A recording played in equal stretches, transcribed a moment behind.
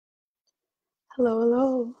Hello,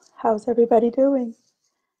 hello. How's everybody doing?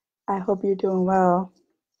 I hope you're doing well.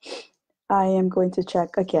 I am going to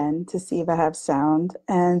check again to see if I have sound.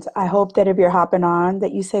 And I hope that if you're hopping on,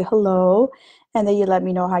 that you say hello and that you let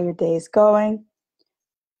me know how your day is going.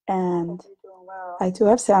 And I do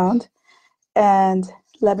have sound. And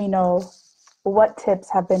let me know what tips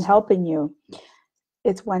have been helping you.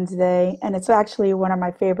 It's Wednesday, and it's actually one of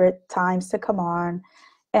my favorite times to come on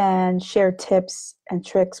and share tips and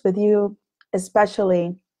tricks with you,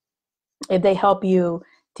 especially if they help you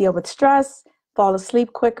deal with stress, fall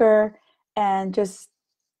asleep quicker, and just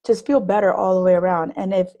feel better all the way around.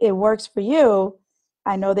 And if it works for you,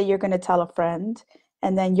 I know that you're going to tell a friend,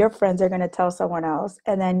 and then your friends are going to tell someone else,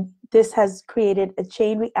 and then this has created a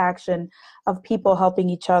chain reaction of people helping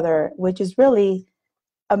each other, which is really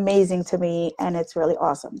amazing to me, and it's really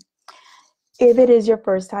awesome. If it is your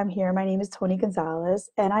first time here, my name is Tony Gonzalez,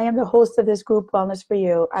 and I am the host of this group, Wellness for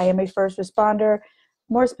You. I am a first responder.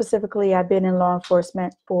 More specifically, I've been in law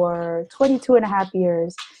enforcement for 22 and a half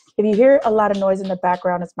years. If you hear a lot of noise in the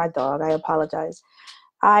background, it's my dog. I apologize.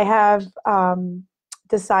 I have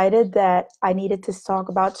decided that I needed to talk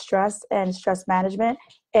about stress and stress management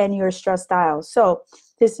and your stress style. So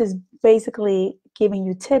this is basically giving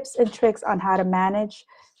you tips and tricks on how to manage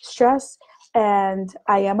stress. And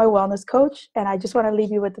I am a wellness coach, and I just want to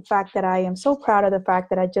leave you with the fact that I am so proud of the fact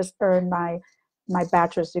that I just earned my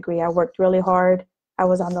bachelor's degree. I worked really hard. I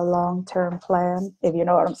was on the long-term plan, if you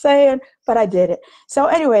know what I'm saying, but I did it. So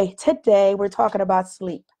anyway, today we're talking about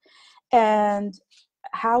sleep and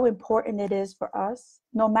how important it is for us.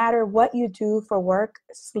 No matter what you do for work,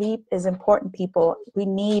 sleep is important, people. We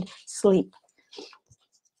need sleep.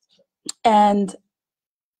 And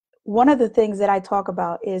one of the things that I talk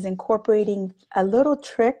about is incorporating a little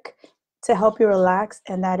trick to help you relax,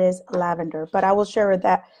 and that is lavender. But I will share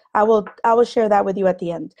that. I will share that with you at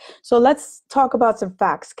the end. So let's talk about some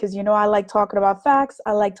facts, because you know I like talking about facts.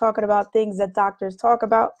 I like talking about things that doctors talk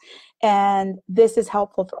about, and this is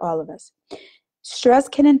helpful for all of us. Stress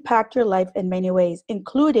can impact your life in many ways,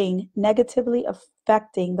 including negatively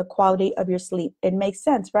affecting the quality of your sleep. It makes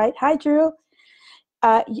sense, right? Hi, Drew.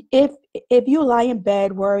 Uh, if if you lie in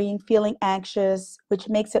bed worrying, feeling anxious, which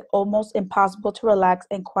makes it almost impossible to relax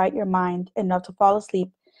and quiet your mind enough to fall asleep,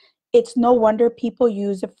 it's no wonder people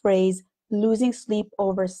use the phrase losing sleep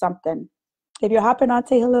over something. If you're hopping on,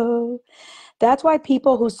 say hello. That's why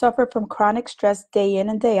people who suffer from chronic stress day in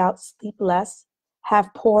and day out sleep less, have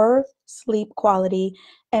poor sleep quality,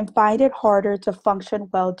 and find it harder to function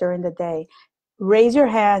well during the day. Raise your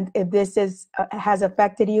hand if this is has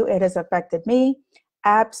affected you. It has affected me.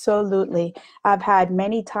 Absolutely. I've had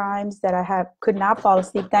many times that I have could not fall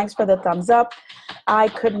asleep. Thanks for the thumbs up. I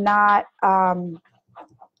could not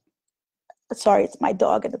sorry, it's my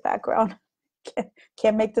dog in the background.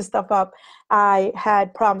 Can't make this stuff up. I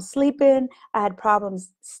had problems sleeping. I had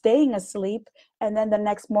problems staying asleep. And then the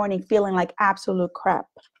next morning feeling like absolute crap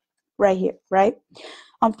right here, right?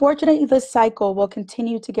 Unfortunately, this cycle will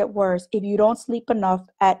continue to get worse if you don't sleep enough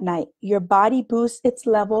at night. Your body boosts its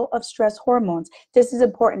level of stress hormones. This is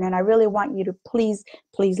important, and I really want you to please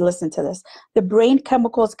listen to this. The brain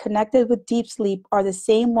chemicals connected with deep sleep are the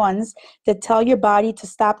same ones that tell your body to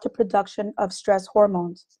stop the production of stress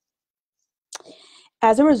hormones.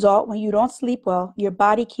 As a result, when you don't sleep well, your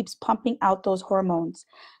body keeps pumping out those hormones.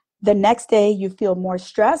 The next day, you feel more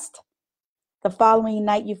stressed. The following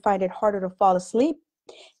night, you find it harder to fall asleep,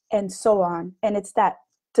 and so on. And it's that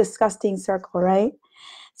disgusting circle, right?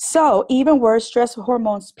 So, even worse, stress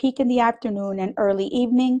hormones peak in the afternoon and early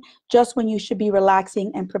evening, just when you should be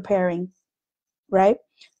relaxing and preparing, right?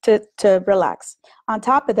 To relax. On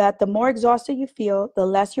top of that, the more exhausted you feel, the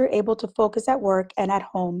less you're able to focus at work and at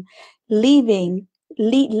home, leading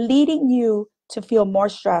you to feel more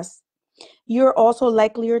stress. You're also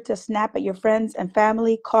likelier to snap at your friends and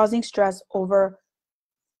family, causing stress over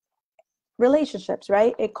relationships,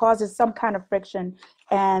 right? It causes some kind of friction.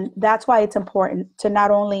 And that's why it's important to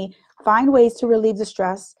not only find ways to relieve the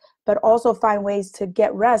stress, but also find ways to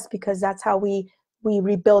get rest, because that's how we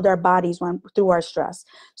rebuild our bodies through our stress.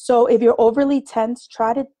 So if you're overly tense,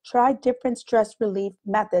 try different stress relief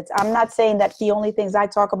methods. I'm not saying that the only things I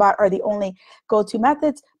talk about are the only go-to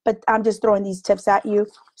methods, but I'm just throwing these tips at you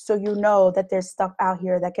so you know that there's stuff out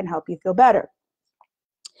here that can help you feel better.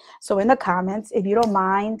 So in the comments, if you don't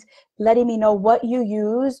mind letting me know what you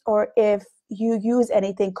use, or if you use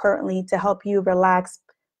anything currently to help you relax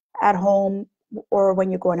at home or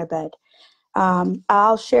when you're going to bed.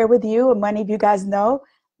 I'll share with you, and many of you guys know,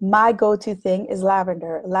 my go-to thing is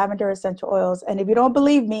lavender essential oils. And if you don't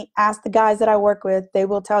believe me, ask the guys that I work with. They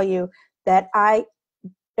will tell you that I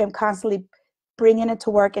am constantly bringing it to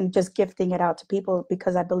work and just gifting it out to people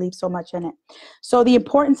because I believe so much in it. So the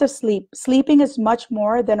importance of sleep. Sleeping is much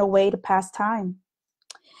more than a way to pass time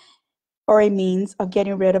or a means of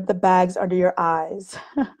getting rid of the bags under your eyes.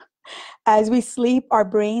 As we sleep, our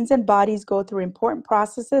brains and bodies go through important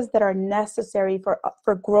processes that are necessary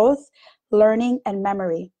for growth, learning, and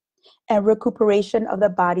memory, and recuperation of the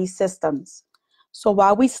body's systems. So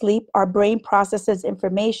while we sleep, our brain processes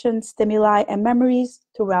information, stimuli, and memories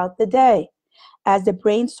throughout the day. As the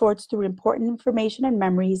brain sorts through important information and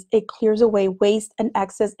memories, it clears away waste and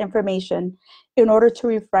excess information in order to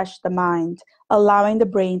refresh the mind, allowing the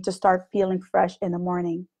brain to start feeling fresh in the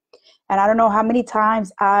morning. And I don't know how many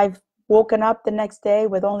times I've woken up the next day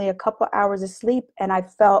with only a couple hours of sleep and I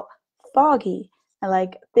felt foggy and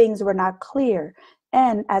like things were not clear.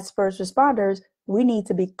 And as first responders, we need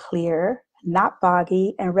to be clear, not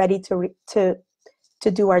foggy, and ready to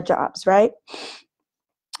do our jobs, right?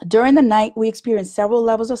 During the night, we experience several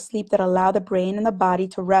levels of sleep that allow the brain and the body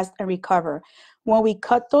to rest and recover. When we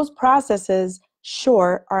cut those processes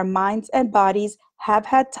short, our minds and bodies haven't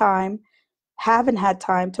had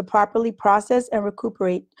time to properly process and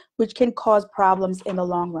recuperate, which can cause problems in the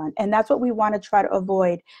long run. And that's what we want to try to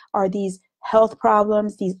avoid, are these health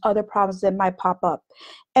problems, these other problems that might pop up.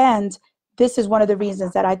 And this is one of the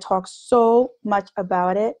reasons that I talk so much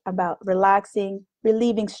about it, about relaxing,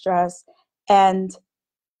 relieving stress, and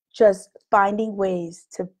just finding ways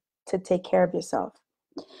to take care of yourself.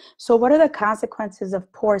 So what are the consequences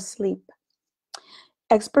of poor sleep?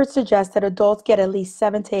 Experts suggest that adults get at least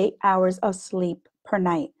 7 to 8 hours of sleep per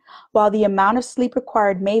night. While the amount of sleep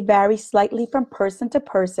required may vary slightly from person to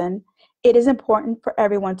person, it is important for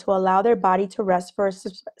everyone to allow their body to rest for a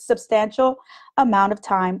substantial amount of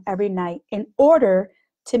time every night in order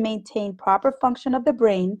to maintain proper function of the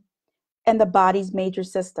brain and the body's major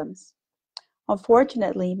systems.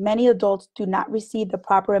 Unfortunately, many adults do not receive the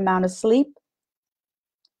proper amount of sleep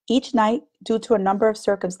each night due to a number of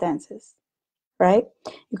circumstances, right?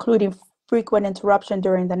 Including frequent interruption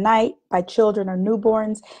during the night by children or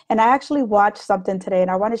newborns. And I actually watched something today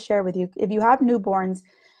and I want to share with you. If you have newborns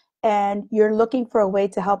and you're looking for a way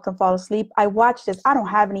to help them fall asleep, I watched this. I don't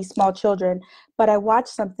have any small children, but I watched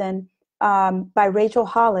something by Rachel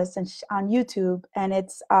Hollis on YouTube, and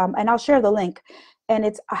it's and I'll share the link. And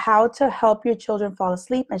it's how to help your children fall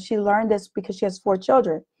asleep. And she learned this because she has 4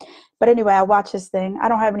 children. But anyway, I watch this thing. I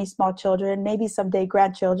don't have any small children, maybe someday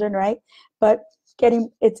grandchildren, right? But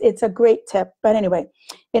it's a great tip. But anyway,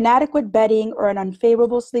 inadequate bedding or an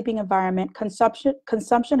unfavorable sleeping environment,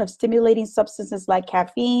 consumption of stimulating substances like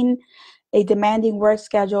caffeine, a demanding work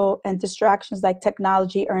schedule, and distractions like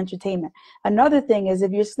technology or entertainment. Another thing is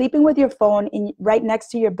if you're sleeping with your phone right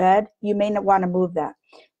next to your bed, you may not want to move that.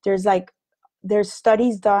 There's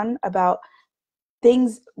studies done about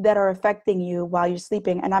things that are affecting you while you're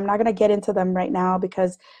sleeping. And I'm not going to get into them right now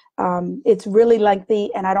because it's really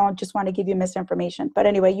lengthy and I don't just want to give you misinformation. But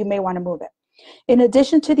anyway, you may want to move it. In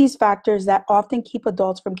addition to these factors that often keep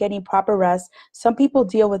adults from getting proper rest, some people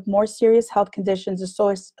deal with more serious health conditions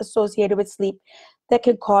associated with sleep that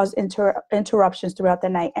can cause interruptions throughout the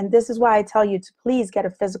night. And this is why I tell you to please get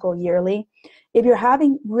a physical yearly. If you're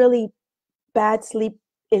having really bad sleep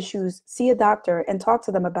issues, see a doctor and talk to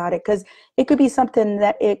them about it, because it could be something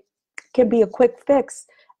that it can be a quick fix,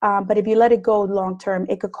 but if you let it go long term,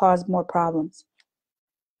 it could cause more problems.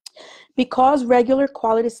 Because regular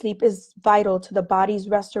quality sleep is vital to the body's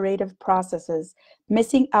restorative processes,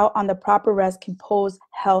 missing out on the proper rest can pose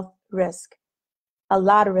health risk, a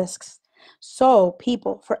lot of risks. So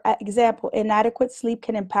people, for example, inadequate sleep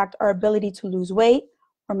can impact our ability to lose weight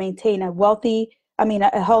or maintain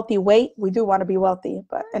a healthy weight. We do want to be wealthy,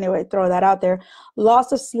 but anyway, throw that out there.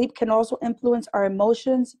 Loss of sleep can also influence our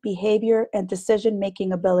emotions, behavior, and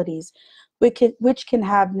decision-making abilities, which can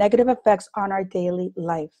have negative effects on our daily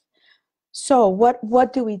life. So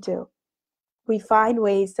what do? We find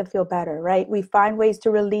ways to feel better, right? We find ways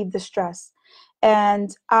to relieve the stress.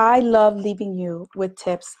 And I love leaving you with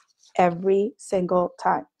tips every single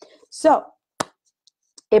time. So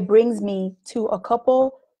it brings me to a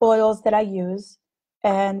couple oils that I use.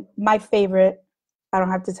 And my favorite, I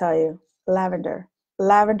don't have to tell you, lavender.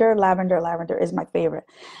 Lavender is my favorite.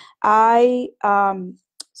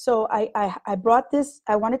 So I brought this.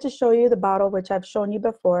 I wanted to show you the bottle, which I've shown you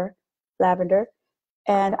before, lavender.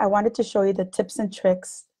 And I wanted to show you the tips and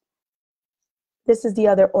tricks. This is the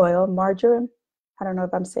other oil, marjoram. I don't know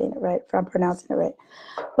if I'm saying it right, if I'm pronouncing it right.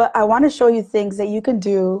 But I want to show you things that you can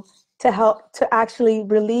do to help to actually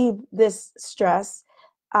relieve this stress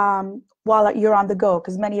while you're on the go,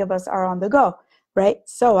 because many of us are on the go, right?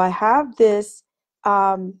 So I have this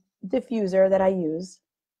diffuser that I use,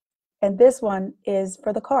 and this one is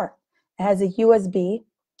for the car. It has a USB.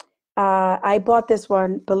 I bought this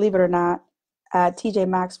one, believe it or not, at TJ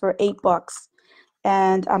Maxx for $8.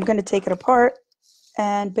 And I'm going to take it apart.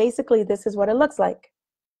 And basically, this is what it looks like.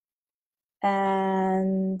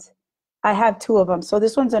 And I have two of them. So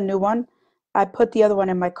this one's a new one. I put the other one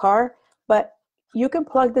in my car. But you can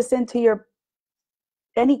plug this into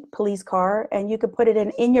any police car, and you can put it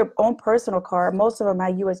in your own personal car. Most of them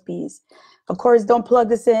have USBs. Of course, don't plug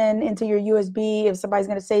this into your USB if somebody's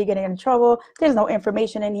going to say you're getting in trouble. There's no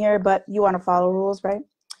information in here, but you want to follow rules, right?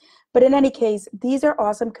 But in any case, these are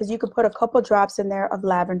awesome because you can put a couple drops in there of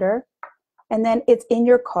lavender, and then it's in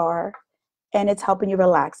your car, and it's helping you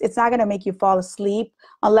relax. It's not going to make you fall asleep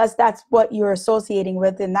unless that's what you're associating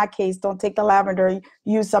with. In that case, don't take the lavender,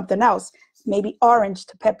 use something else. Maybe orange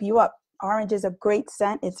to pep you up. Orange is a great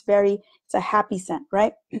scent. It's a happy scent,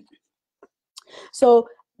 right? So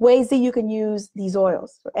ways that you can use these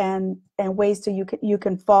oils and ways to you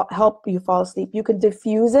can help you fall asleep. You can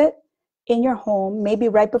diffuse it in your home, maybe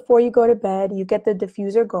right before you go to bed. You get the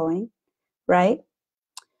diffuser going, right?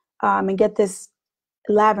 And get this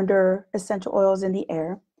lavender essential oils in the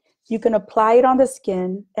air. You can apply it on the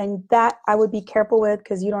skin, and that I would be careful with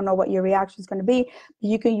because you don't know what your reaction is going to be.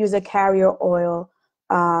 You can use a carrier oil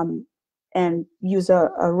and use a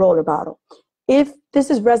roller bottle. If this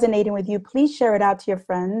is resonating with you, please share it out to your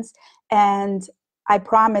friends. And I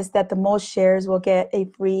promise that the most shares will get a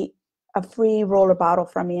free roller bottle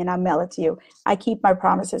from me, and I'll mail it to you. I keep my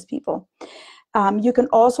promises, people. You can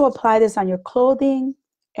also apply this on your clothing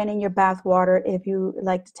and in your bath water if you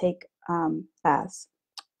like to take baths.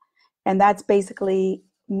 And that's basically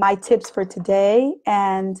my tips for today.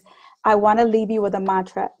 And I want to leave you with a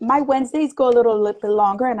mantra. My Wednesdays go a little bit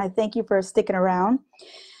longer, and I thank you for sticking around.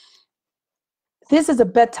 This is a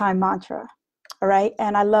bedtime mantra, all right?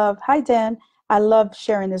 And hi Dan, I love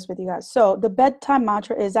sharing this with you guys. So the bedtime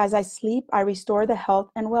mantra is, as I sleep, I restore the health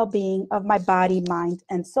and well-being of my body, mind,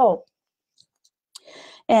 and soul.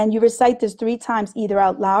 And you recite this 3 times, either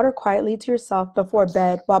out loud or quietly to yourself before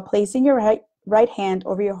bed, while placing your right hand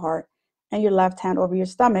over your heart and your left hand over your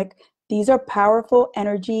stomach. These are powerful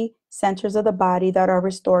energy centers of the body that are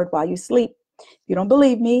restored while you sleep. If you don't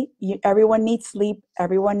believe me, everyone needs sleep,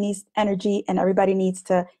 everyone needs energy, and everybody needs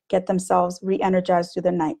to get themselves re-energized through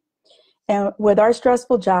the night. And with our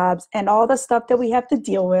stressful jobs and all the stuff that we have to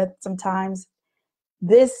deal with sometimes,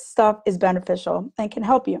 this stuff is beneficial and can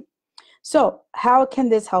help you. So how can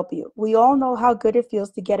this help you? We all know how good it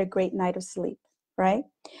feels to get a great night of sleep, right?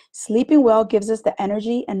 Sleeping well gives us the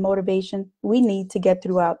energy and motivation we need to get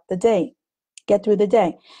through the day.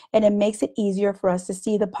 And it makes it easier for us to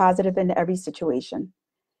see the positive in every situation.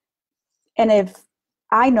 And if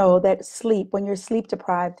I know that when you're sleep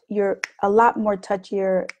deprived, you're a lot more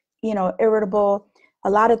touchier, irritable. A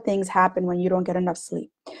lot of things happen when you don't get enough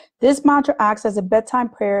sleep. This mantra acts as a bedtime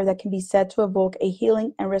prayer that can be said to evoke a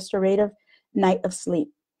healing and restorative night of sleep.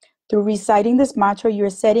 Through reciting this mantra, you're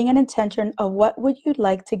setting an intention of what would you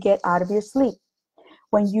like to get out of your sleep.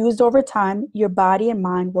 When used over time, your body and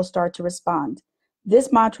mind will start to respond.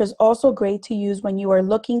 This mantra is also great to use when you are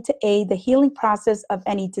looking to aid the healing process of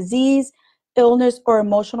any disease, illness, or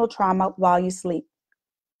emotional trauma while you sleep.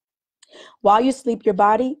 While you sleep, your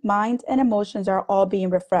body, mind, and emotions are all being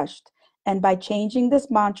refreshed. And by chanting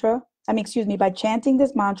this mantra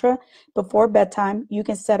before bedtime, you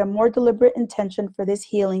can set a more deliberate intention for this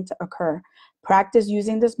healing to occur. Practice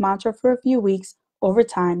using this mantra for a few weeks. Over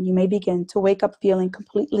time, you may begin to wake up feeling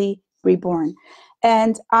completely reborn.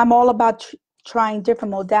 And I'm all about trying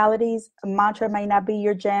different modalities. A mantra might not be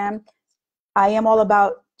your jam. I am all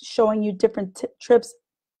about showing you different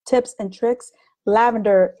tips and tricks.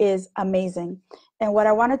 Lavender is amazing. And what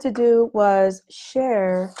I wanted to do was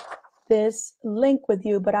share this link with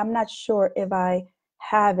you, but I'm not sure if I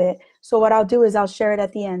have it. So what I'll do is I'll share it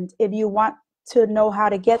at the end. If you want to know how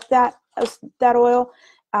to get that oil,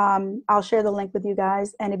 I'll share the link with you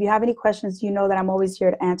guys. And if you have any questions, you know that I'm always here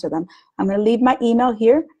to answer them. I'm going to leave my email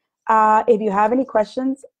here. If you have any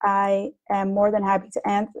questions, I am more than happy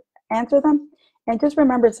to answer them. And just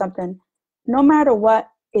remember something, no matter what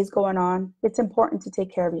is going on, it's important to take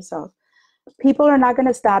care of yourself. People are not going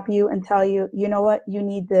to stop you and tell you, you know what, you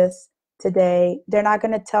need this today. They're not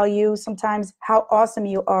going to tell you sometimes how awesome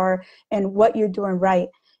you are and what you're doing right.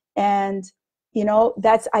 And,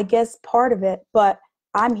 that's, I guess, part of it. But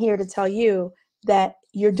I'm here to tell you that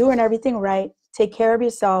you're doing everything right. Take care of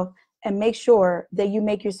yourself and make sure that you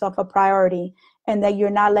make yourself a priority and that you're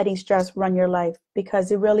not letting stress run your life,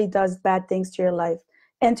 because it really does bad things to your life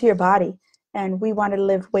and to your body. And we want to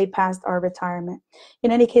live way past our retirement.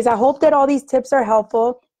 In any case, I hope that all these tips are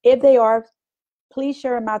helpful. If they are, Please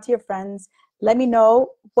share them out to your friends. Let me know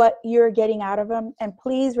what you're getting out of them. And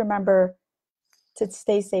please remember to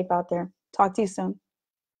stay safe out there. Talk to you soon.